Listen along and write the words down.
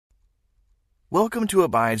Welcome to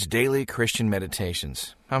Abide's Daily Christian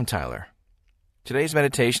Meditations. I'm Tyler. Today's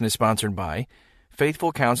meditation is sponsored by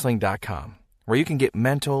FaithfulCounseling.com, where you can get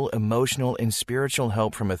mental, emotional, and spiritual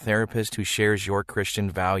help from a therapist who shares your Christian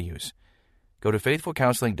values. Go to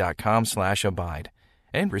FaithfulCounseling.com/abide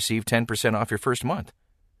and receive 10% off your first month.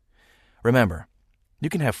 Remember, you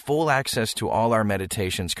can have full access to all our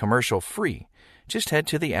meditations commercial-free. Just head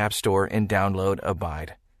to the App Store and download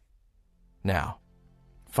Abide. Now,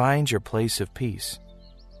 find your place of peace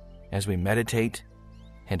as we meditate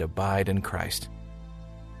and abide in Christ.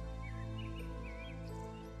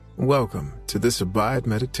 Welcome to this Abide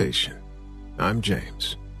Meditation. I'm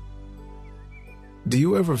James. Do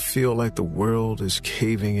you ever feel like the world is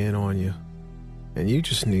caving in on you and you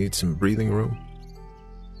just need some breathing room?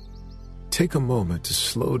 Take a moment to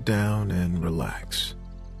slow down and relax.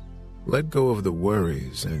 Let go of the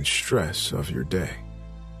worries and stress of your day.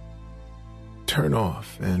 Turn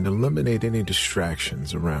off and eliminate any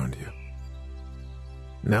distractions around you.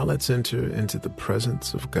 Now let's enter into the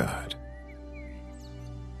presence of God.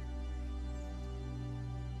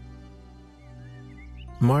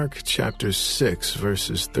 Mark chapter 6,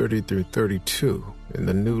 verses 30 through 32 in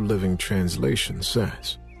the New Living Translation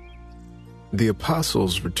says, "The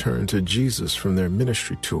apostles returned to Jesus from their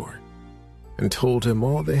ministry tour and told him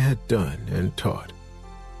all they had done and taught.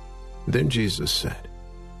 Then Jesus said,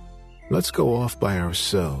 'Let's go off by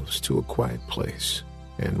ourselves to a quiet place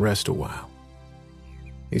and rest a while.'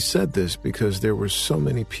 He said this because there were so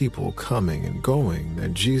many people coming and going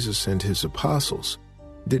that Jesus and his apostles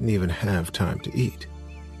didn't even have time to eat.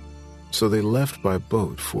 So they left by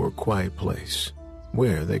boat for a quiet place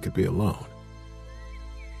where they could be alone.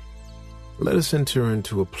 Let us enter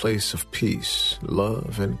into a place of peace,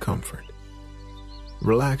 love, and comfort.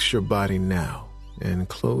 Relax your body now and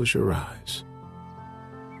close your eyes.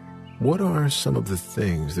 What are some of the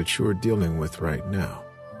things that you are dealing with right now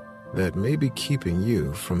that may be keeping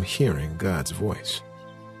you from hearing God's voice?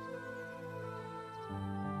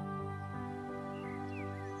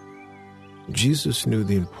 Jesus knew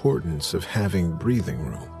the importance of having breathing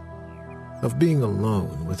room, of being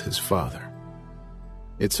alone with his Father.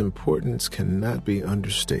 Its importance cannot be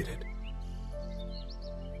understated.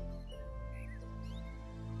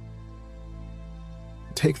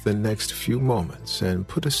 Take the next few moments and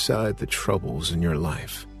put aside the troubles in your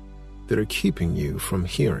life that are keeping you from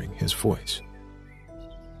hearing his voice.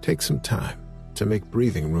 Take some time to make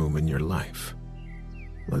breathing room in your life.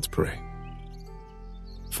 Let's pray.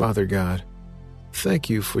 Father God, thank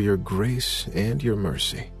you for your grace and your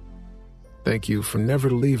mercy. Thank you for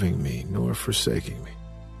never leaving me nor forsaking me.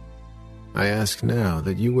 I ask now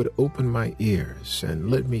that you would open my ears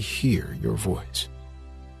and let me hear your voice.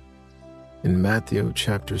 In Matthew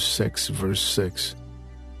chapter 6, verse 6,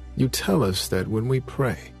 you tell us that when we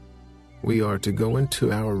pray, we are to go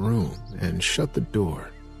into our room and shut the door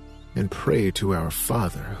and pray to our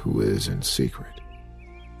Father who is in secret.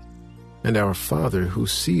 And our Father who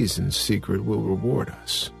sees in secret will reward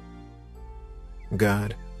us.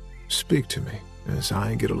 God, speak to me as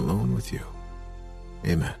I get alone with you.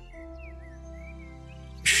 Amen.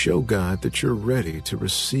 Show God that you're ready to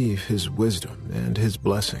receive his wisdom and his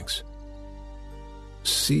blessings.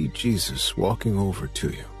 See Jesus walking over to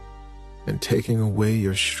you and taking away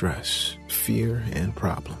your stress, fear, and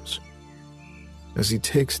problems. As he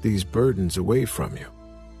takes these burdens away from you,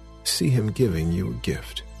 see him giving you a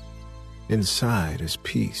gift. Inside is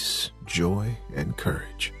peace, joy, and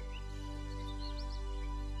courage.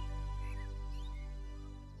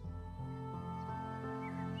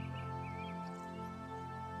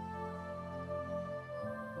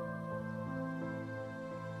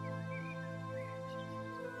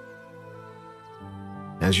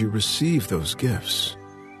 As you receive those gifts,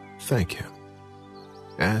 thank him.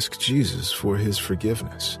 Ask Jesus for his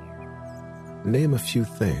forgiveness. Name a few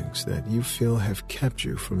things that you feel have kept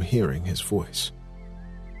you from hearing his voice.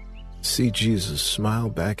 See Jesus smile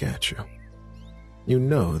back at you. You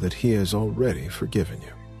know that he has already forgiven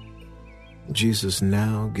you. Jesus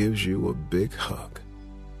now gives you a big hug.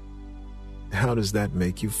 How does that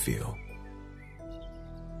make you feel?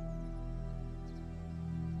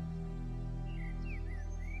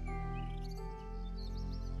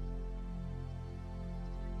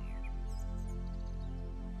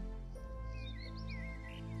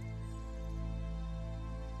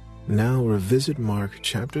 Now revisit Mark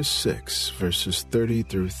chapter 6, verses 30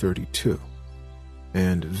 through 32,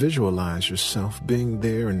 and visualize yourself being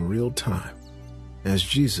there in real time as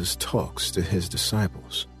Jesus talks to his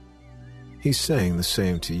disciples. He's saying the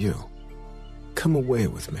same to you. Come away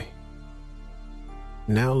with me.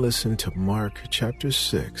 Now listen to Mark chapter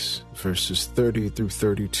 6, verses 30 through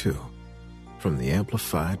 32 from the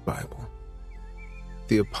Amplified Bible.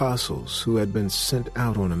 The apostles, who had been sent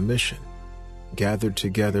out on a mission, gathered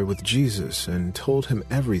together with Jesus and told him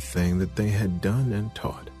everything that they had done and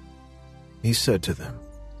taught. He said to them,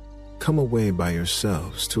 "Come away by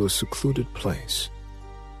yourselves to a secluded place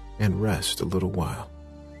and rest a little while."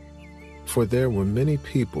 For there were many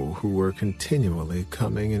people who were continually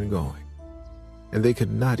coming and going, and they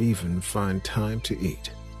could not even find time to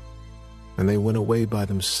eat. And they went away by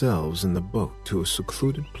themselves in the boat to a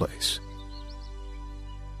secluded place.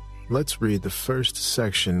 Let's read the first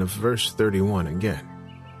section of verse 31 again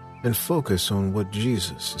and focus on what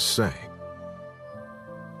Jesus is saying.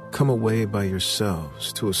 Come away by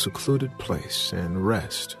yourselves to a secluded place and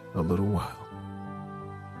rest a little while.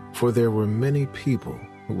 For there were many people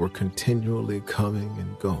who were continually coming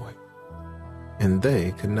and going, and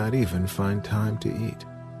they could not even find time to eat.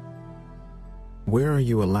 Where are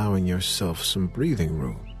you allowing yourself some breathing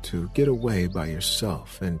room to get away by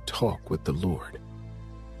yourself and talk with the Lord?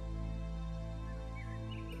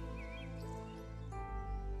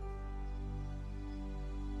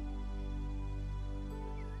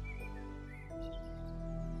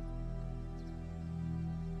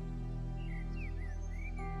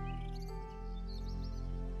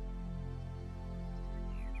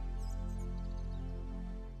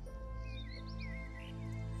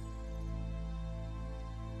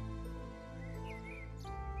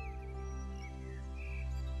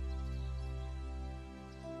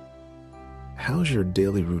 How's your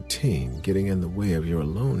daily routine getting in the way of your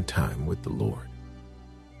alone time with the Lord?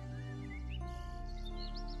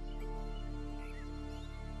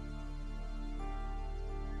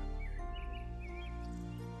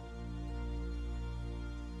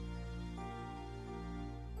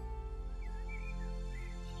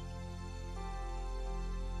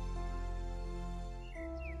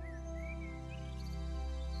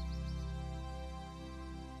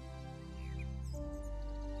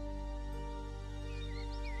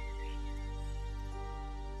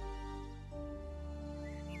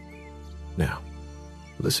 Now,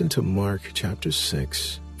 listen to Mark chapter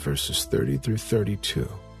 6, verses 30 through 32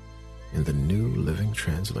 in the New Living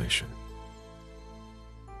Translation.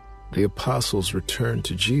 The apostles returned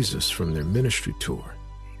to Jesus from their ministry tour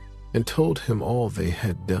and told him all they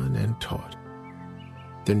had done and taught.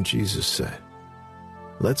 Then Jesus said,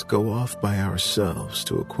 "Let's go off by ourselves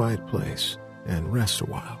to a quiet place and rest a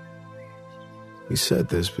while." He said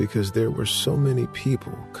this because there were so many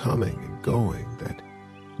people coming and going that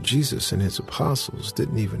Jesus and his apostles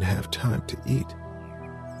didn't even have time to eat.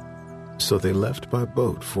 So they left by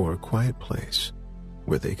boat for a quiet place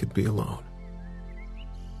where they could be alone.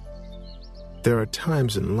 There are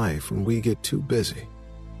times in life when we get too busy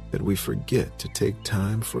that we forget to take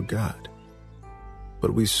time for God.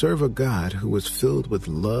 But we serve a God who is filled with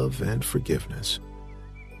love and forgiveness.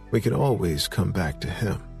 We can always come back to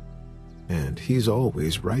him, and he's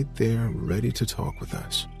always right there ready to talk with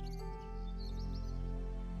us.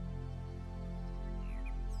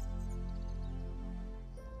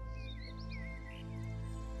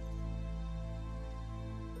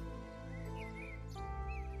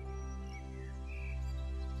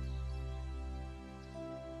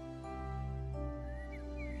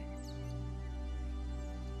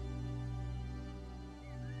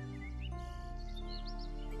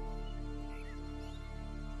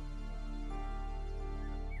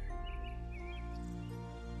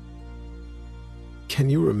 Can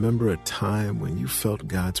you remember a time when you felt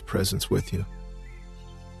God's presence with you?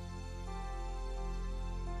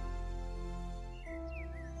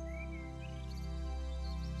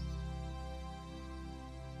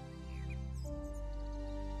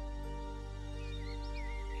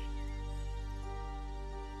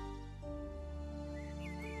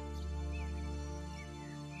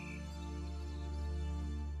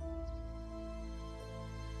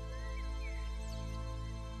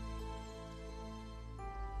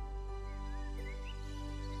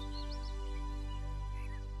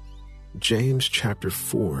 James chapter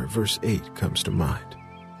 4, verse 8 comes to mind.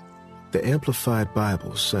 The Amplified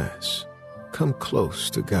Bible says, "Come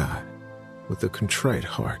close to God with a contrite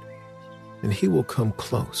heart, and he will come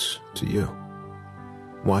close to you.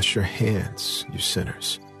 Wash your hands, you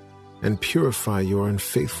sinners, and purify your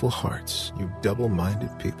unfaithful hearts, you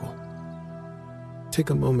double-minded people."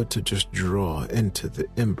 Take a moment to just draw into the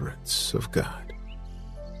embrace of God.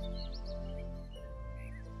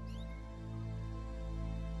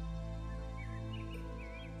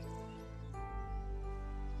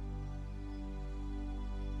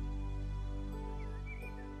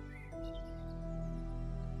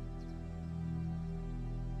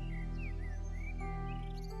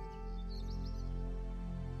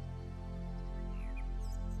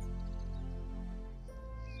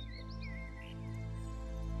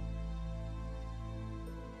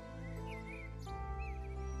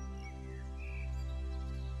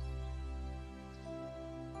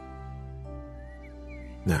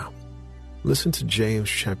 Now, listen to James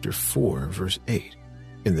chapter 4, verse 8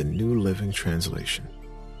 in the New Living Translation.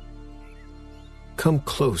 Come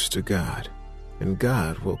close to God, and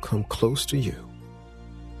God will come close to you.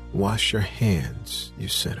 Wash your hands, you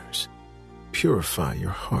sinners. Purify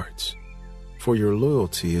your hearts, for your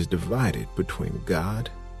loyalty is divided between God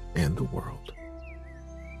and the world.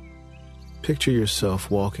 Picture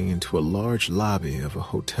yourself walking into a large lobby of a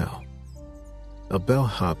hotel. A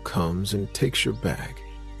bellhop comes and takes your bag.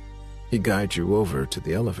 He guides you over to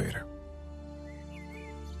the elevator.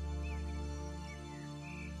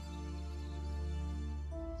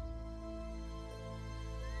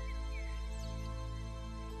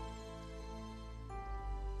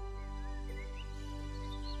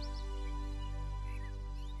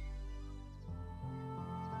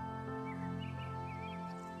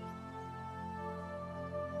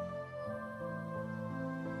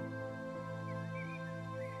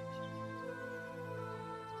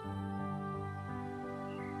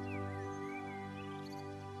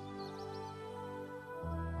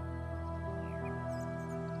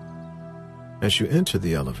 As you enter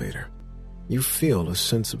the elevator, you feel a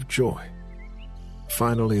sense of joy.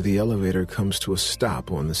 Finally, the elevator comes to a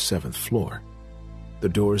stop on the 7th floor. The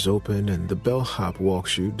doors open and the bellhop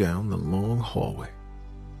walks you down the long hallway.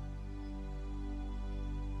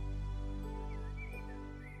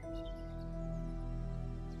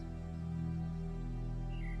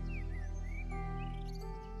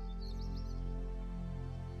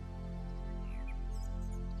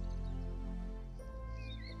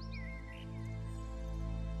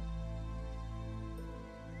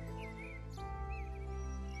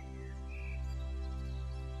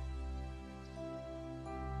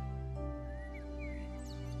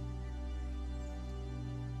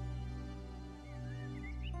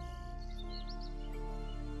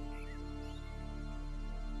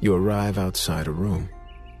 You arrive outside a room.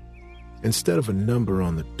 Instead of a number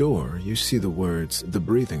on the door, you see the words, "The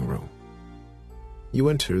Breathing Room." You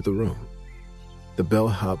enter the room. The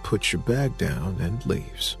bellhop puts your bag down and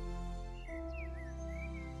leaves.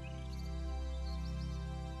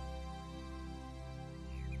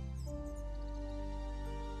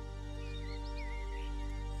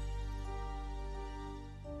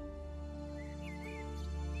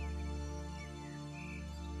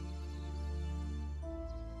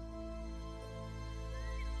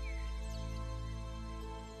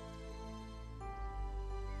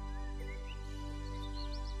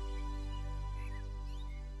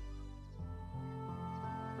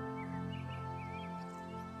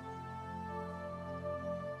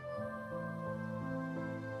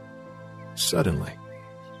 Suddenly,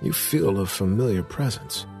 you feel a familiar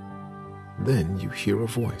presence. Then you hear a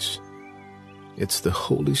voice. It's the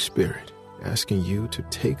Holy Spirit asking you to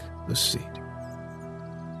take a seat.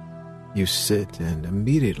 You sit and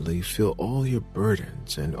immediately feel all your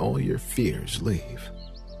burdens and all your fears leave.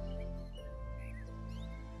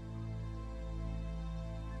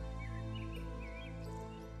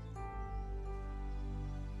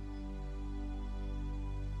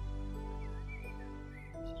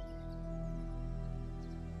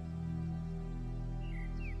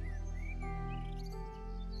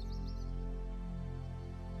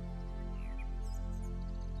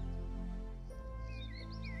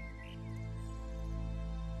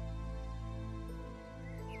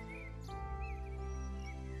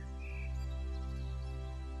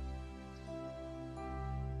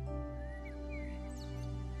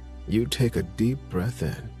 You take a deep breath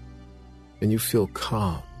in, and you feel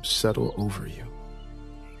calm settle over you.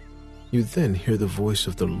 You then hear the voice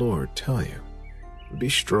of the Lord tell you, "Be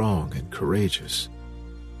strong and courageous,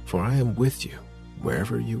 for I am with you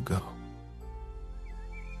wherever you go."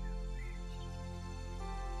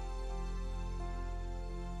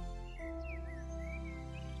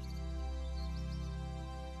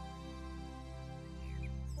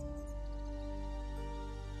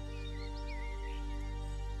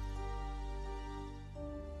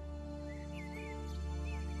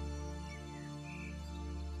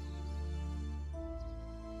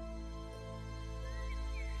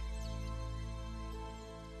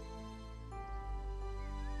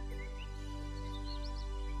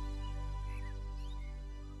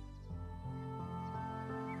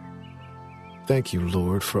 Thank you,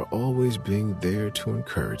 Lord, for always being there to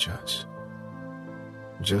encourage us.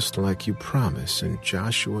 Just like you promise in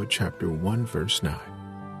Joshua chapter 1, verse 9.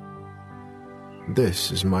 This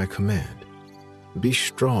is my command. Be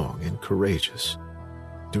strong and courageous.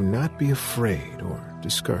 Do not be afraid or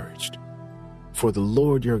discouraged, for the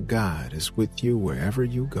Lord your God is with you wherever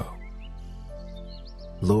you go.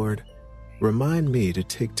 Lord, remind me to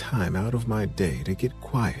take time out of my day to get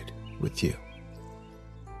quiet with you.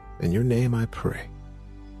 In your name I pray.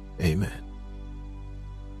 Amen.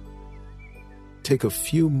 Take a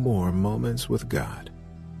few more moments with God.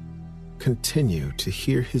 Continue to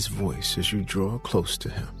hear His voice as you draw close to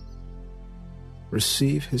Him.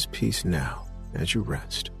 Receive His peace now as you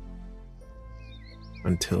rest.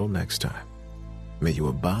 Until next time, may you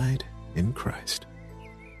abide in Christ.